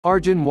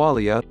Arjun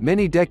Walia.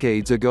 Many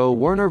decades ago,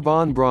 Wernher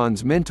von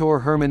Braun's mentor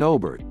Hermann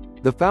Oberth,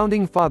 the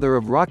founding father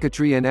of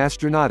rocketry and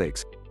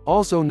astronautics,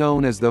 also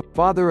known as the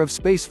father of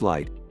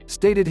spaceflight,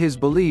 stated his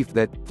belief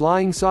that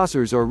flying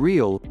saucers are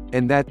real,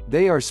 and that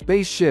they are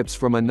spaceships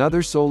from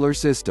another solar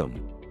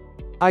system.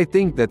 I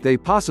think that they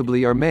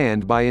possibly are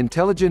manned by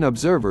intelligent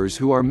observers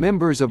who are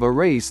members of a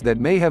race that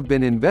may have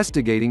been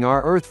investigating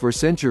our Earth for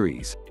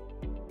centuries.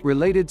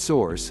 Related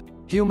source: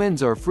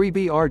 Humans Are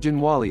Freebie. Arjun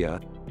Walia,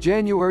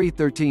 January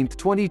 13,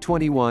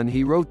 2021.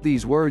 He wrote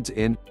these words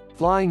in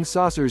Flying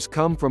Saucers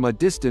Come from a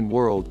Distant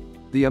World,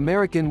 The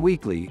American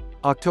Weekly,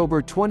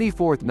 October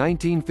 24,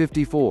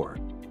 1954.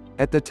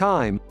 At the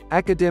time,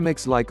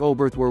 academics like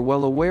Oberth were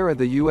well aware of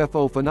the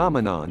UFO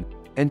phenomenon,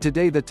 and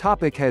today the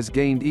topic has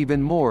gained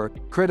even more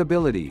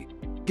credibility,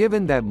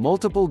 given that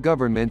multiple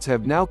governments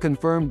have now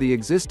confirmed the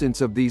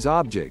existence of these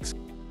objects.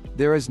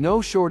 There is no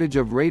shortage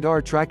of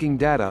radar tracking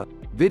data,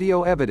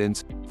 video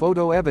evidence,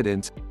 photo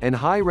evidence, and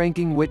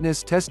high-ranking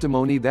witness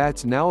testimony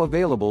that's now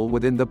available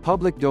within the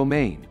public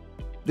domain.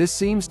 This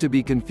seems to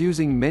be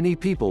confusing many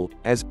people,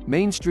 as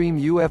mainstream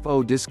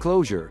UFO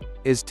disclosure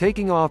is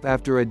taking off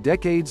after a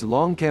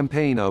decades-long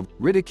campaign of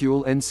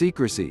ridicule and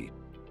secrecy.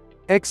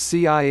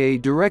 Ex-CIA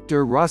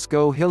Director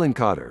Roscoe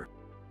Hillenkotter.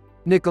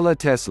 Nikola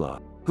Tesla,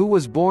 who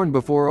was born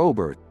before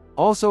Oberth,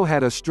 also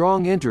had a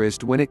strong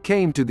interest when it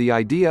came to the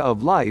idea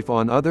of life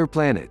on other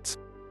planets.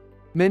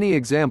 Many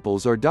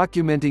examples are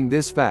documenting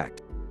this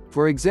fact.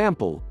 For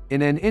example,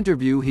 in an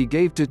interview he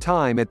gave to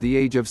Time at the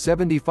age of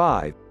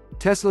 75,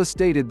 Tesla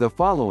stated the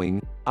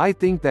following: "I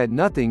think that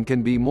nothing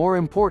can be more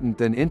important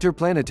than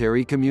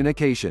interplanetary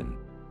communication.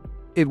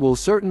 It will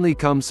certainly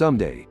come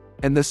someday,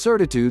 and the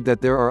certitude that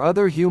there are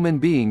other human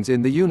beings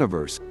in the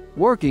universe,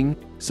 working,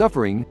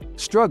 suffering,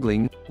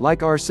 struggling,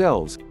 like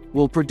ourselves,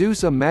 will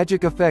produce a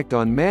magic effect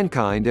on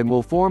mankind and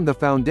will form the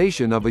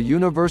foundation of a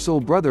universal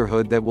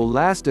brotherhood that will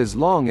last as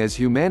long as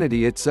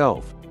humanity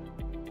itself.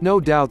 No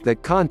doubt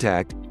that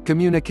contact,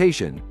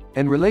 communication,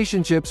 and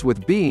relationships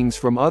with beings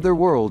from other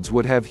worlds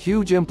would have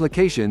huge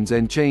implications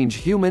and change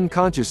human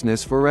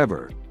consciousness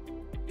forever.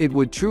 It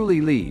would truly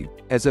leave,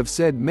 as I've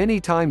said many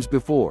times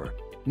before,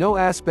 no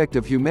aspect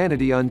of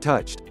humanity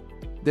untouched."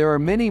 There are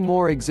many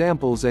more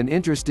examples and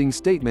interesting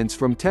statements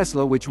from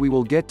Tesla which we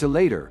will get to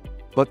later,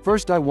 but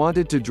first I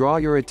wanted to draw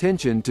your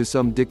attention to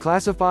some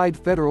declassified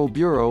Federal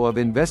Bureau of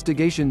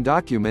Investigation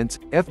documents,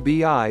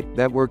 FBI,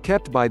 that were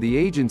kept by the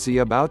agency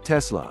about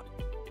Tesla.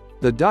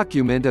 The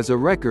document is a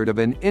record of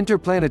an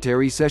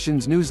Interplanetary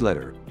Sessions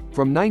newsletter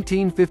from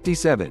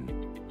 1957.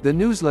 The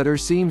newsletter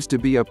seems to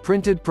be a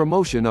printed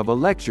promotion of a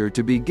lecture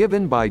to be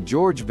given by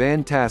George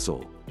Van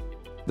Tassel.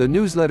 The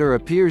newsletter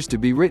appears to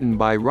be written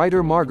by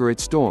writer Margaret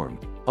Storm,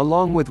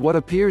 along with what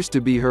appears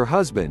to be her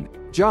husband,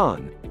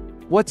 John.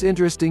 What's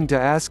interesting to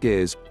ask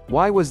is,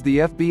 why was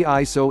the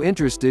FBI so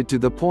interested to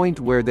the point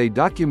where they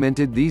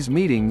documented these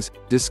meetings,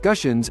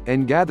 discussions,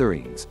 and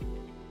gatherings?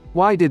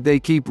 Why did they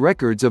keep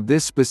records of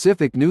this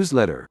specific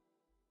newsletter?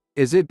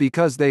 Is it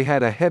because they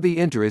had a heavy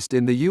interest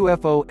in the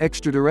UFO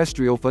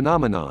extraterrestrial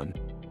phenomenon?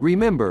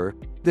 Remember,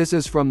 this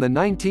is from the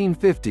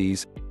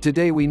 1950s.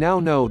 Today we now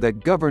know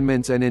that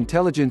governments and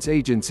intelligence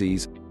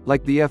agencies,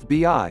 like the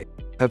FBI,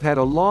 have had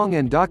a long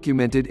and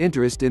documented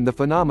interest in the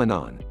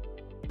phenomenon.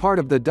 Part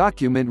of the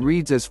document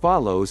reads as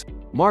follows: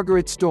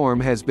 Margaret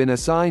Storm has been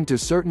assigned to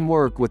certain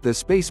work with the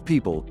space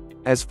people,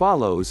 as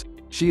follows.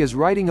 She is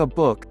writing a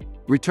book,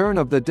 Return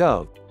of the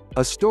Dove,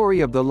 a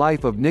story of the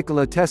life of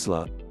Nikola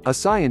Tesla, a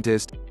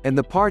scientist, and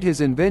the part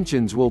his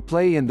inventions will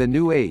play in the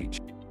new age.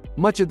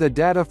 Much of the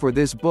data for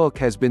this book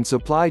has been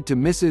supplied to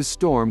Mrs.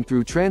 Storm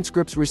through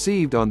transcripts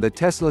received on the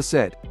Tesla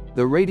set,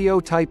 the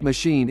radio-type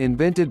machine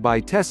invented by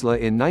Tesla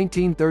in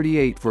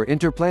 1938 for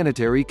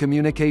interplanetary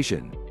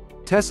communication.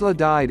 Tesla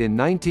died in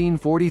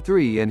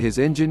 1943 and his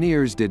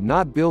engineers did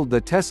not build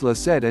the Tesla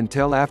set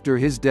until after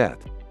his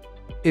death.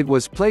 It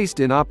was placed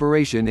in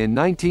operation in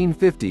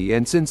 1950,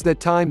 and since that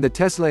time the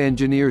Tesla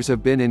engineers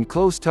have been in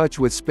close touch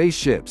with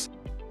spaceships.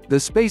 The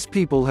space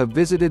people have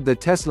visited the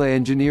Tesla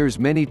engineers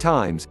many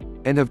times,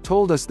 and have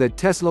told us that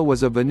Tesla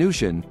was a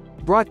Venusian,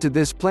 brought to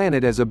this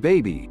planet as a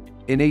baby,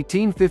 in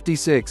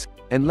 1856,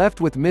 and left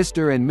with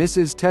Mr. and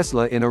Mrs.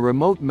 Tesla in a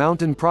remote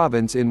mountain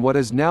province in what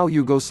is now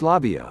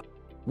Yugoslavia.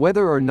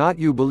 Whether or not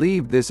you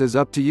believe this is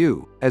up to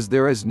you, as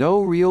there is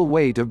no real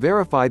way to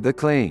verify the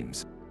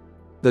claims.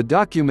 The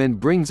document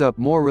brings up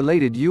more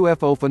related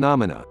UFO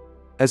phenomena.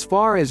 As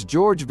far as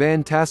George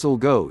Van Tassel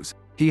goes,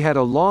 he had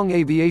a long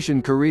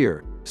aviation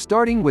career,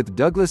 starting with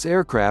Douglas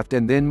Aircraft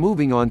and then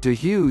moving on to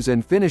Hughes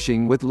and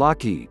finishing with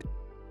Lockheed.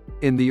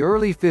 In the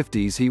early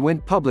 50s he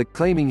went public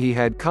claiming he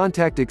had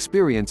contact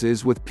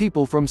experiences with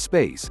people from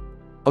space.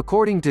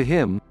 According to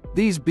him,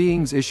 these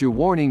beings issue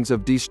warnings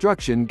of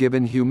destruction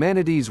given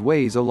humanity's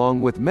ways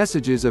along with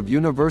messages of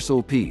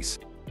universal peace.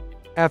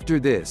 After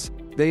this,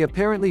 they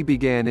apparently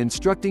began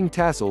instructing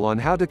Tassel on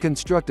how to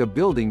construct a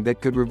building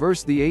that could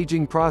reverse the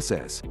aging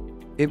process.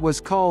 It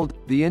was called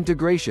the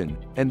Integration,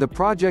 and the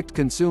project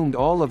consumed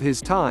all of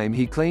his time.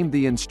 He claimed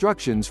the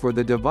instructions for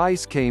the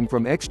device came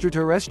from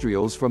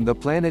extraterrestrials from the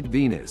planet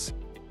Venus.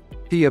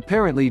 He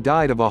apparently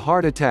died of a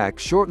heart attack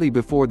shortly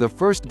before the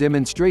first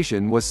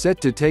demonstration was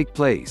set to take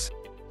place.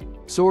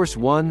 Source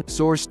 1,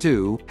 Source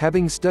 2,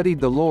 having studied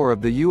the lore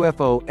of the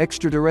UFO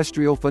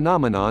extraterrestrial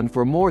phenomenon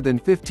for more than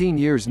 15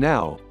 years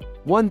now,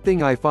 one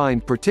thing I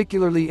find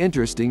particularly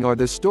interesting are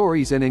the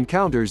stories and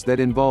encounters that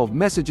involve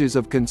messages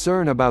of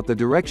concern about the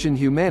direction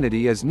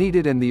humanity is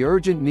needed and the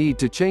urgent need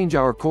to change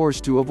our course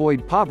to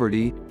avoid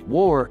poverty,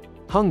 war,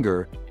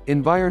 hunger,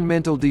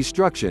 environmental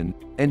destruction,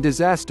 and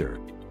disaster.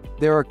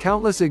 There are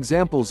countless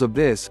examples of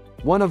this.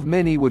 One of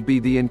many would be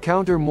the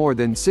encounter more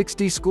than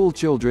 60 school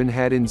children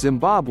had in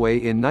Zimbabwe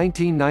in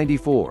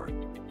 1994.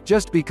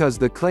 Just because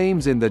the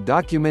claims in the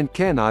document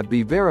cannot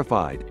be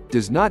verified,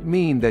 does not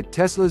mean that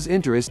Tesla's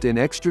interest in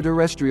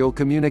extraterrestrial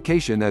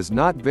communication is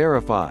not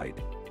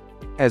verified.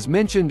 As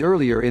mentioned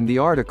earlier in the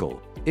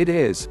article, it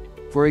is.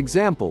 For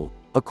example,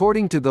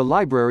 according to the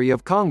Library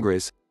of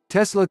Congress,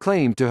 Tesla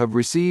claimed to have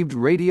received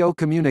radio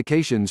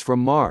communications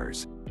from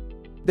Mars.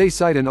 They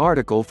cite an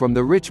article from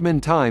the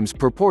Richmond Times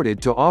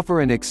purported to offer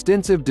an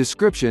extensive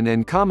description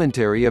and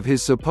commentary of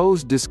his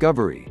supposed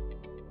discovery.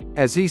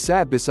 As he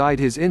sat beside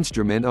his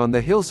instrument on the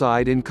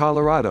hillside in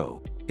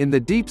Colorado, in the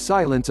deep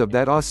silence of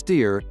that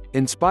austere,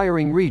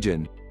 inspiring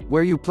region,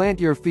 where you plant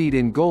your feet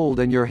in gold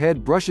and your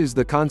head brushes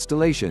the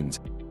constellations,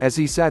 as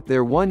he sat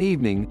there one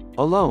evening,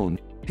 alone,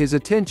 his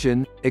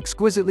attention,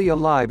 exquisitely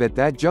alive at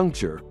that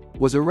juncture,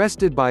 was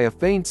arrested by a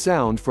faint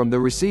sound from the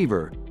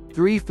receiver.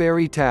 3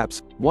 fairy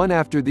taps, one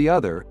after the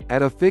other,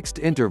 at a fixed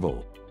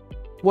interval.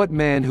 What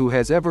man who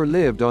has ever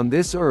lived on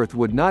this earth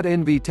would not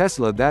envy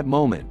Tesla that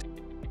moment?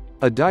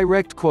 A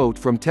direct quote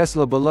from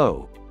Tesla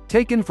below,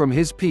 taken from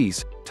his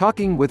piece,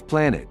 Talking with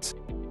Planets.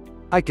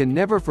 I can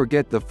never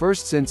forget the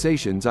first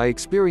sensations I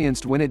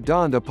experienced when it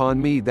dawned upon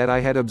me that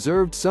I had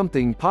observed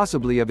something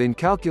possibly of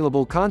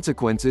incalculable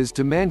consequences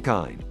to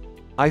mankind.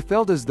 I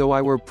felt as though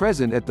I were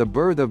present at the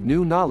birth of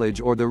new knowledge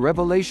or the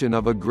revelation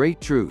of a great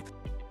truth.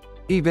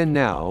 Even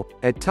now,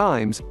 at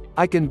times,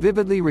 I can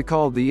vividly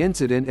recall the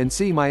incident and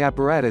see my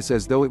apparatus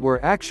as though it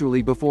were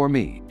actually before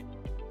me.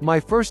 My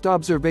first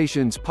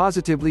observations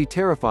positively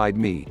terrified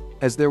me,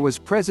 as there was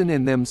present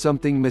in them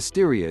something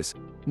mysterious,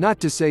 not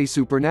to say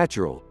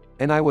supernatural,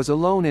 and I was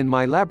alone in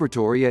my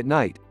laboratory at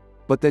night,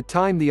 but that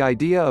time the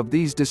idea of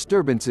these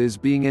disturbances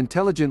being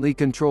intelligently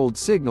controlled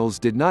signals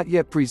did not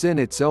yet present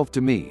itself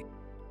to me.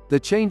 The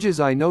changes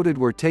I noted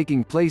were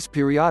taking place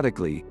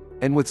periodically,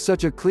 and with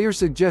such a clear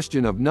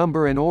suggestion of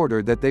number and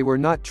order that they were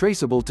not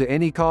traceable to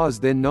any cause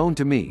then known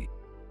to me.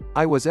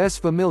 I was as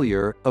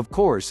familiar, of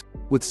course,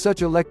 with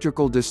such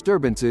electrical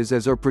disturbances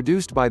as are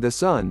produced by the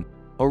sun,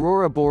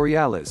 aurora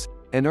borealis,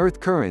 and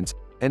earth currents,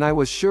 and I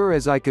was sure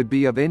as I could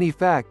be of any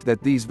fact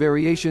that these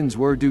variations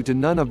were due to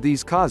none of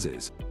these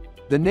causes.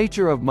 The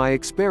nature of my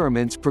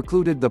experiments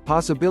precluded the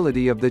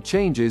possibility of the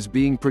changes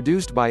being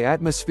produced by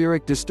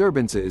atmospheric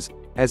disturbances,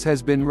 as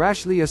has been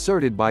rashly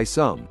asserted by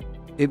some.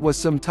 It was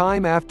some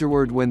time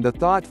afterward when the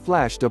thought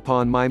flashed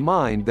upon my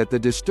mind that the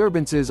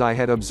disturbances I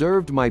had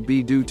observed might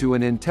be due to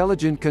an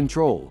intelligent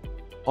control.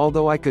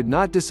 Although I could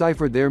not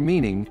decipher their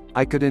meaning,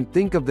 I couldn't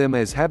think of them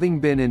as having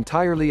been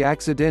entirely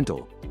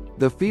accidental.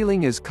 The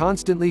feeling is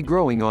constantly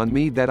growing on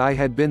me that I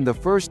had been the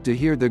first to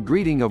hear the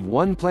greeting of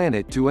one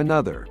planet to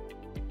another.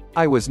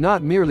 I was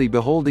not merely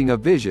beholding a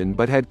vision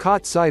but had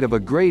caught sight of a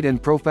great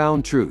and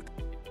profound truth.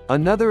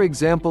 Another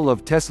example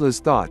of Tesla's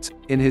thoughts,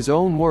 in his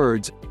own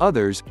words,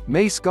 others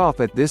may scoff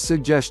at this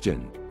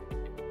suggestion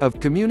of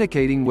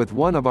communicating with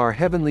one of our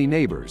heavenly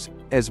neighbors,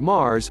 as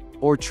Mars,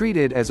 or treat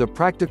it as a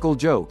practical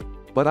joke,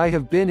 but I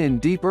have been in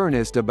deep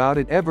earnest about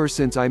it ever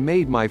since I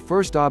made my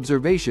first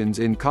observations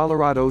in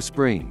Colorado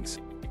Springs.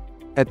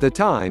 At the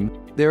time,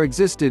 there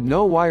existed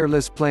no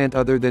wireless plant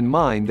other than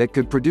mine that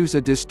could produce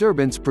a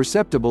disturbance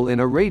perceptible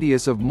in a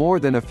radius of more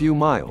than a few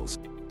miles.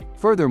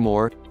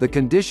 Furthermore, the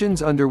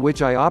conditions under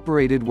which I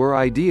operated were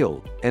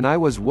ideal, and I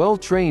was well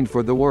trained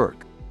for the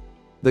work.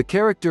 The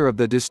character of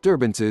the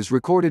disturbances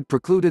recorded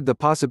precluded the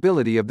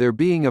possibility of their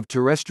being of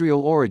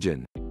terrestrial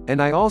origin,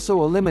 and I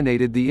also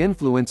eliminated the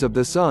influence of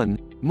the Sun,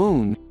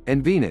 Moon,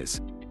 and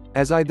Venus.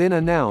 As I then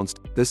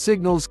announced, the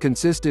signals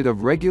consisted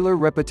of regular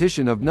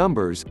repetition of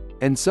numbers,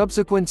 and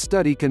subsequent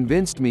study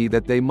convinced me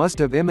that they must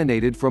have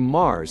emanated from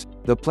Mars,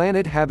 the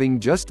planet having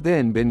just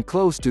then been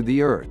close to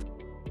the Earth.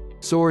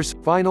 Source: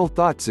 Final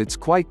Thoughts. It's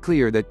quite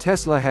clear that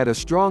Tesla had a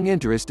strong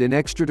interest in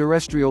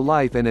extraterrestrial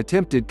life and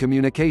attempted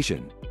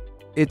communication.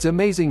 It's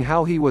amazing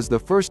how he was the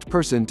first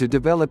person to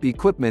develop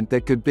equipment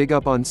that could pick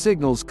up on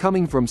signals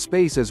coming from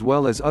space as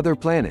well as other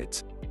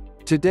planets.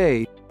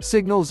 Today,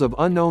 signals of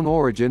unknown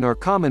origin are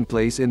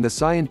commonplace in the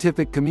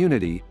scientific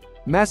community.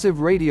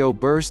 Massive radio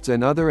bursts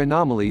and other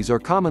anomalies are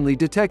commonly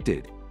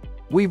detected.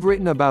 We've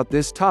written about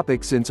this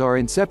topic since our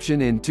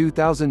inception in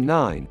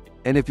 2009,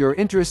 and if you're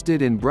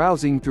interested in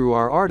browsing through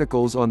our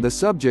articles on the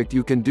subject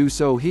you can do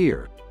so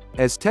here.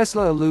 As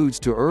Tesla alludes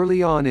to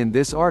early on in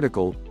this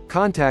article,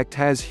 contact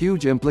has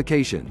huge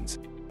implications.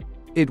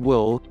 It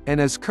will,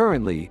 and is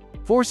currently,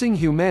 forcing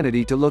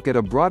humanity to look at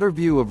a broader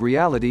view of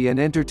reality and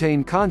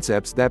entertain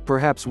concepts that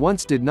perhaps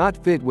once did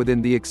not fit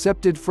within the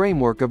accepted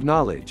framework of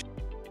knowledge.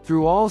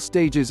 Through all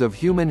stages of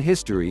human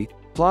history,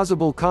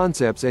 plausible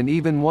concepts and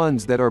even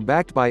ones that are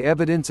backed by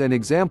evidence and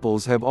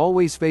examples have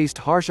always faced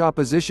harsh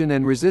opposition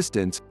and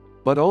resistance,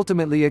 but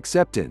ultimately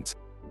acceptance.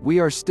 We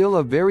are still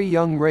a very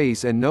young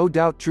race and no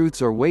doubt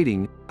truths are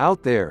waiting,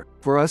 out there,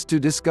 for us to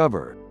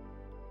discover.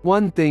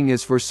 One thing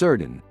is for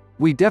certain.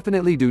 We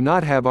definitely do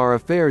not have our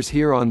affairs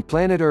here on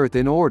planet Earth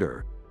in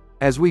order.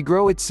 As we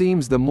grow, it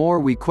seems the more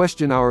we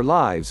question our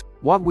lives,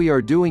 what we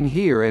are doing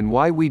here and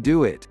why we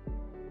do it.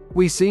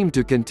 We seem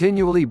to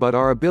continually put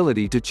our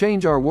ability to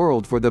change our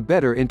world for the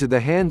better into the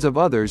hands of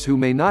others who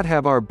may not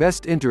have our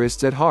best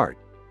interests at heart.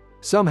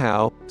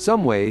 Somehow,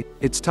 someway,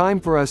 it's time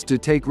for us to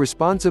take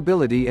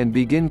responsibility and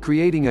begin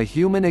creating a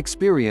human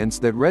experience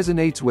that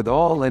resonates with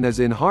all and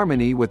is in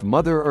harmony with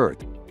Mother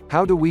Earth.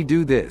 How do we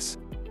do this?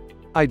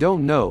 I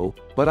don't know,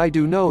 but I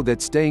do know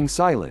that staying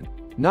silent,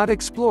 not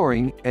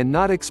exploring, and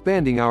not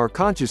expanding our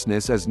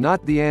consciousness is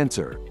not the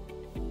answer.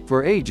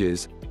 For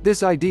ages,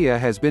 this idea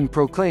has been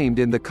proclaimed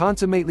in the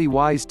consummately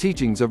wise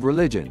teachings of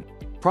religion,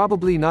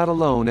 probably not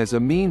alone as a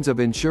means of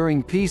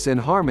ensuring peace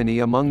and harmony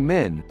among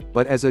men,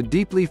 but as a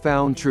deeply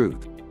found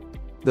truth.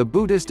 The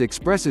Buddhist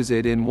expresses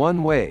it in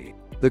one way,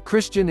 the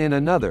Christian in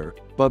another,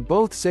 but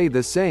both say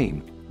the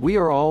same: we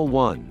are all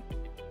one.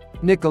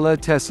 Nikola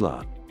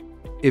Tesla.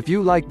 If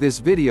you like this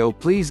video,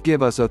 please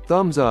give us a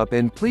thumbs up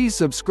and please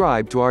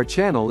subscribe to our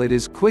channel. It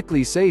is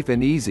quickly, safe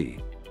and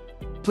easy.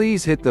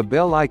 Please hit the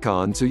bell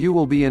icon so you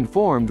will be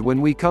informed when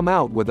we come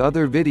out with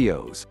other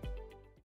videos.